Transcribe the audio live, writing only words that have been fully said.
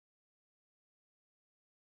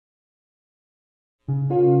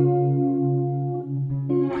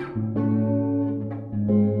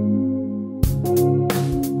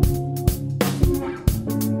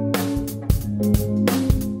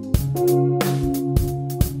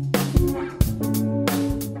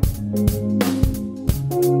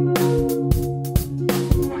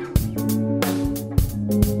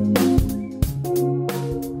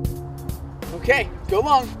Okay, go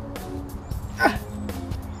long.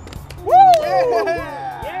 Woo!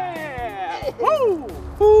 Yeah! Woo!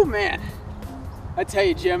 Woo, man. I tell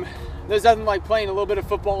you, Jim, there's nothing like playing a little bit of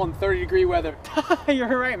football in 30-degree weather.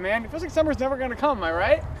 You're right, man. It feels like summer's never gonna come, am I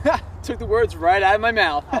right? Took the words right out of my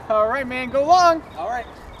mouth. All right, man, go long. All right.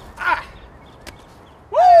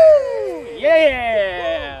 Woo!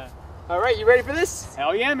 Yeah! All right, you ready for this?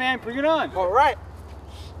 Hell yeah, man, bring it on. All right.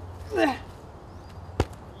 Yeah!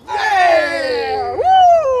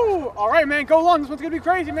 Woo! All right, man, go long. This one's gonna be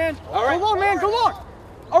crazy, man. All right. Go long, man, go long.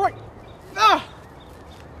 All right.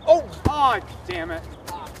 Oh, damn it.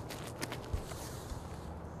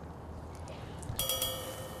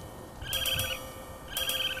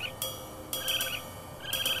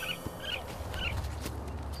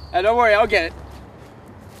 Don't worry, I'll get it.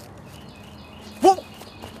 Whoa!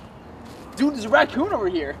 Dude, there's a raccoon over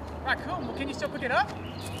here. Raccoon, well, can you still pick it up?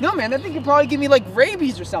 No, man, that thing could probably give me like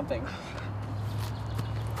rabies or something.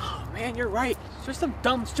 Oh, man, you're right. It's just some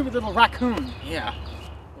dumb, stupid little raccoon. Yeah.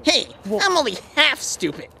 Hey, I'm only half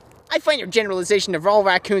stupid. I find your generalization of all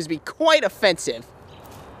raccoons to be quite offensive.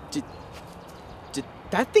 Did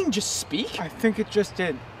that thing just speak? I think it just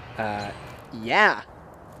did. Yeah.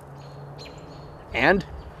 And?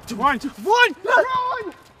 One! Run!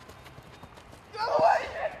 Go away!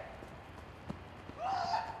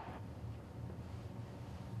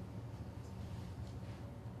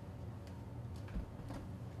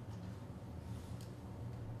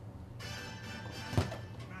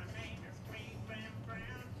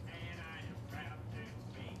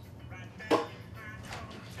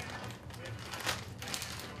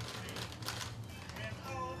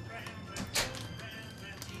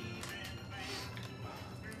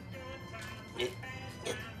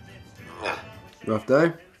 Rough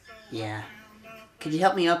day? Yeah. Could you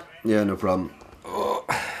help me up? Yeah, no problem.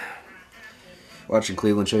 Watching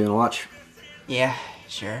Cleveland show you wanna watch? Yeah,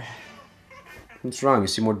 sure. What's wrong? You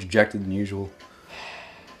seem more dejected than usual.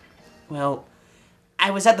 Well,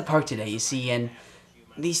 I was at the park today, you see, and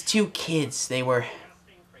these two kids, they were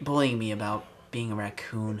bullying me about being a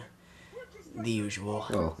raccoon. The usual.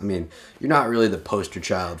 Oh, I mean, you're not really the poster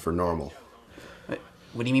child for normal.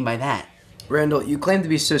 What do you mean by that? Randall, you claim to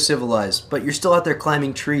be so civilized, but you're still out there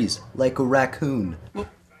climbing trees, like a raccoon. Well,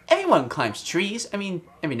 everyone climbs trees. I mean,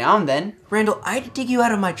 every now and then. Randall, I had to dig you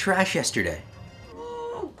out of my trash yesterday.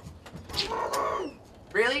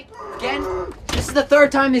 Really? Again? This is the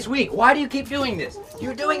third time this week. Why do you keep doing this?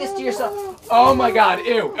 You're doing this to yourself. Oh my god,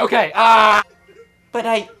 ew. Okay,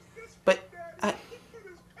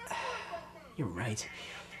 You're right.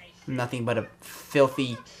 I'm nothing but a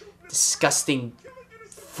filthy, disgusting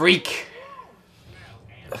freak.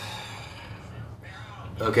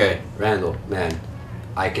 Okay, Randall, man,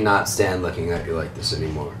 I cannot stand looking at you like this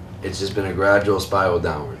anymore. It's just been a gradual spiral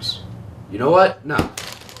downwards. You know what? No.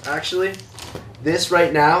 Actually, this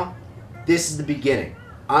right now, this is the beginning.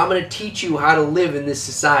 I'm gonna teach you how to live in this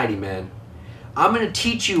society, man. I'm gonna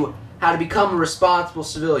teach you how to become a responsible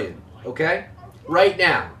civilian, okay? Right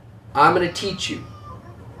now. I'm gonna teach you.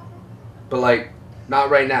 But like,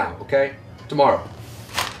 not right now, okay? Tomorrow.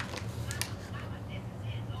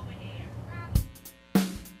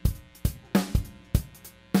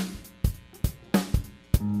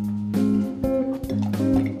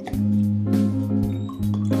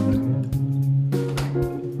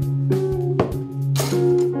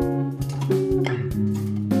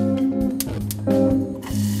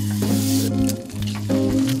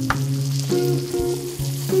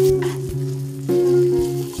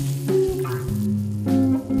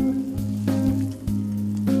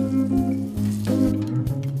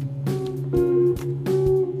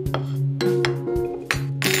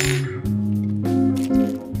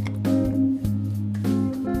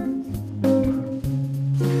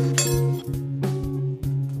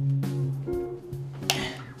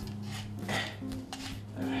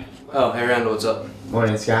 Oh, hey Randall, what's up?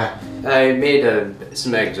 Morning, Scott. I made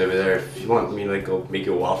some eggs over there. If you want me to like go make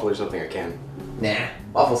you a waffle or something, I can. Nah,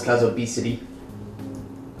 waffles cause obesity.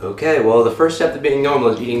 Okay, well the first step to being normal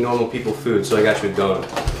is eating normal people food, so I got you a donut.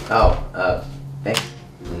 Oh, thanks.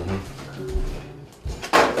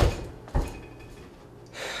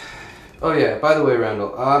 Oh yeah, by the way,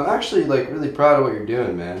 Randall, I'm actually like really proud of what you're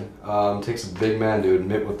doing, man. Takes a big man to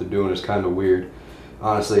admit what they're doing is kind of weird.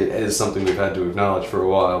 Honestly, it is something we've had to acknowledge for a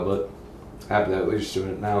while, but happy that we're just doing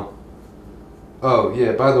it now. Oh,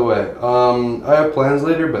 yeah, by the way, I have plans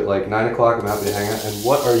later, but like 9 o'clock I'm happy to hang out. And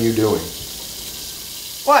what are you doing?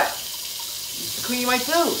 What? Cleaning my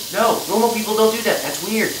food. No, normal people don't do that. That's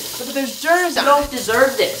weird. But there's germs. You don't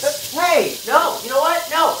deserve this. Hey! No, you know what?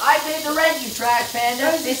 No, I paid the rent, you trash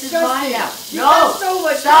panda. This is mine now. You No, got so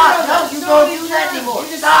much. stop. No, No, you don't do that anymore.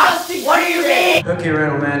 You're Stop. disgusting. What do you mean? Okay,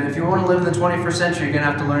 Randall, man, if you want to live in the 21st century, you're gonna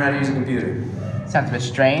have to learn how to use a computer. Sounds a bit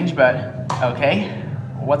strange, but okay.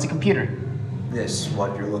 What's a computer? This,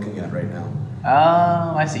 what you're looking at right now.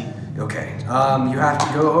 Oh, I see. Okay, you have to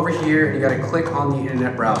go over here and you gotta click on the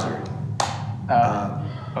internet browser.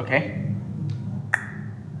 Okay.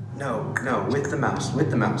 No, with the mouse,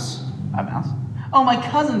 A mouse? Oh, my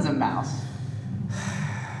cousin's a mouse.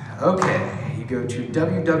 Okay, you go to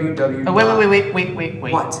www. Oh,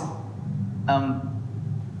 wait. What?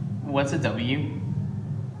 What's a W?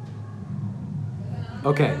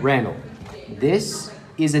 Okay, Randall. This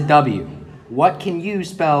is a W. What can you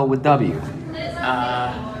spell with W?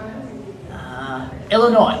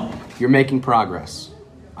 Illinois. You're making progress.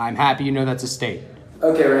 I'm happy you know that's a state.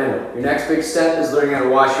 Okay, Randall, your next big step is learning how to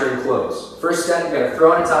wash your own clothes. First step, you gotta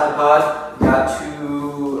throw in a Tide Pod. You got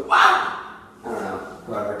to, I don't know,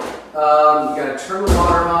 whatever. You gotta turn the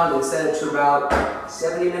water on and set it to about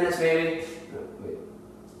 70 minutes maybe. No, wait.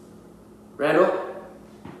 Randall?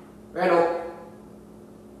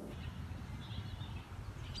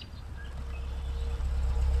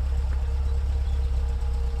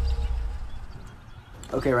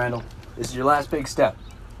 Okay, Randall, this is your last big step.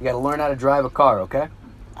 You gotta learn how to drive a car, okay?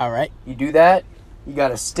 All right. You do that, you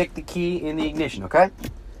gotta stick the key in the ignition, okay?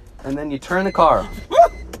 And then you turn the car on.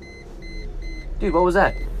 Dude, what was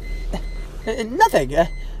that? Nothing.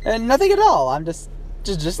 Nothing at all. I'm just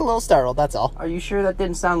a little startled. That's all. Are you sure that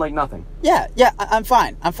didn't sound like nothing? Yeah. I'm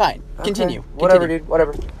fine. Continue. Okay. Whatever, dude,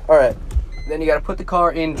 whatever. Alright. Then you gotta put the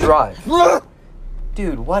car in drive.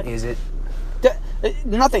 Dude, what is it?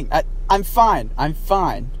 Nothing. I'm fine. It's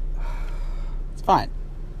fine.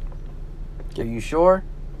 Are you sure?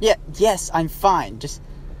 Yeah. Yes, I'm fine. Just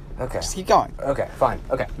keep going. Okay, fine.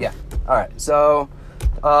 Okay, yeah. Alright, so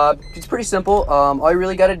it's pretty simple. All you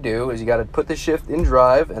really gotta do is you gotta put the shift in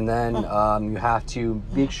drive, and then you have to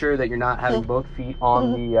make sure that you're not having both feet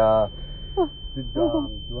on the drive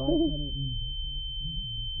pedal.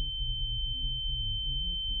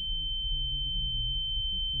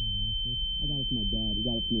 I got it from my dad. He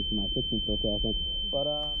got it for me for my 16th birthday, I think. But,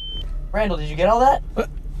 Randall, did you get all that?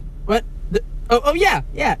 What? Oh yeah,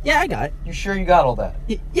 I got it. You sure you got all that?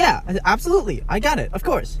 Yeah, absolutely. I got it, of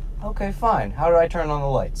course. Okay, fine. How do I turn on the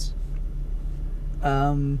lights?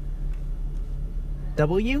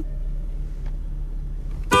 W?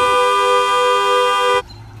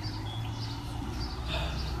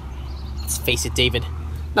 Let's face it, David.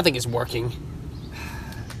 Nothing is working.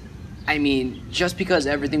 I mean, just because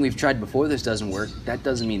everything we've tried before this doesn't work, that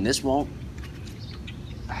doesn't mean this won't.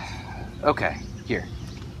 Okay, here.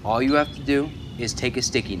 All you have to do is take a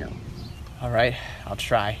sticky note. All right, I'll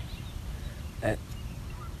try.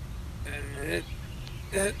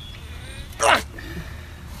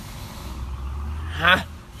 Huh?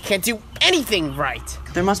 Can't do anything right.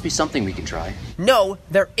 There must be something we can try. No,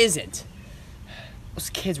 there isn't. Those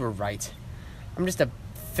kids were right. I'm just a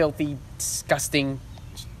filthy, disgusting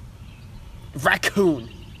raccoon.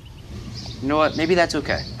 You know what? Maybe that's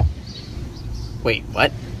okay. Wait,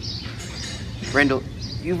 what? Randall,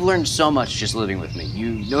 you've learned so much just living with me. You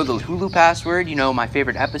know the Hulu password, you know my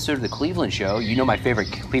favorite episode of The Cleveland Show, you know my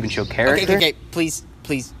favorite Cleveland Show character. Okay, please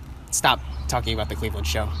stop talking about The Cleveland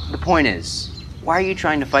Show. The point is, why are you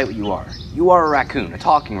trying to fight what you are? You are a raccoon, a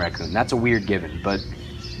talking raccoon. That's a weird given, but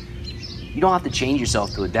you don't have to change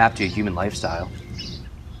yourself to adapt to a human lifestyle.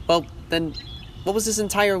 Well, then what was this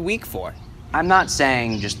entire week for? I'm not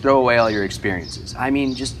saying just throw away all your experiences. I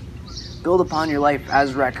mean, just build upon your life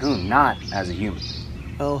as a raccoon, not as a human.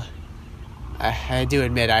 Well, I do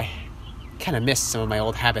admit I kind of miss some of my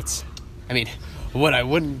old habits. I mean, what I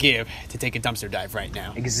wouldn't give to take a dumpster dive right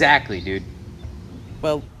now. Exactly, dude.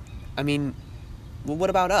 Well, what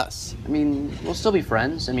about us? I mean, we'll still be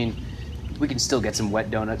friends. I mean, we can still get some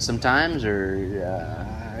wet donuts sometimes,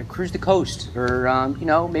 or cruise the coast, or,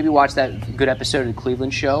 maybe watch that good episode of The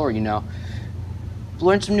Cleveland Show, or,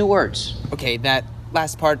 learn some new words. Okay, that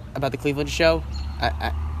last part about The Cleveland Show,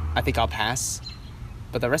 I think I'll pass.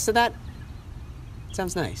 But the rest of that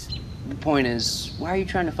sounds nice. The point is, why are you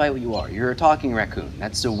trying to fight what you are? You're a talking raccoon.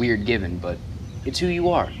 That's a weird given, but it's who you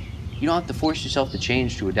are. You don't have to force yourself to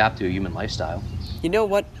change to adapt to a human lifestyle. You know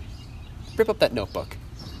what? Rip up that notebook.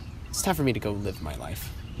 It's time for me to go live my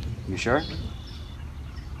life. You sure?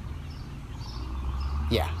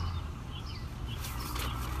 Yeah.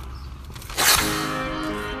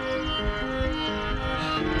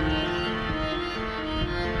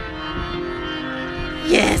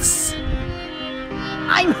 Yes!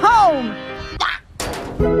 I'm home!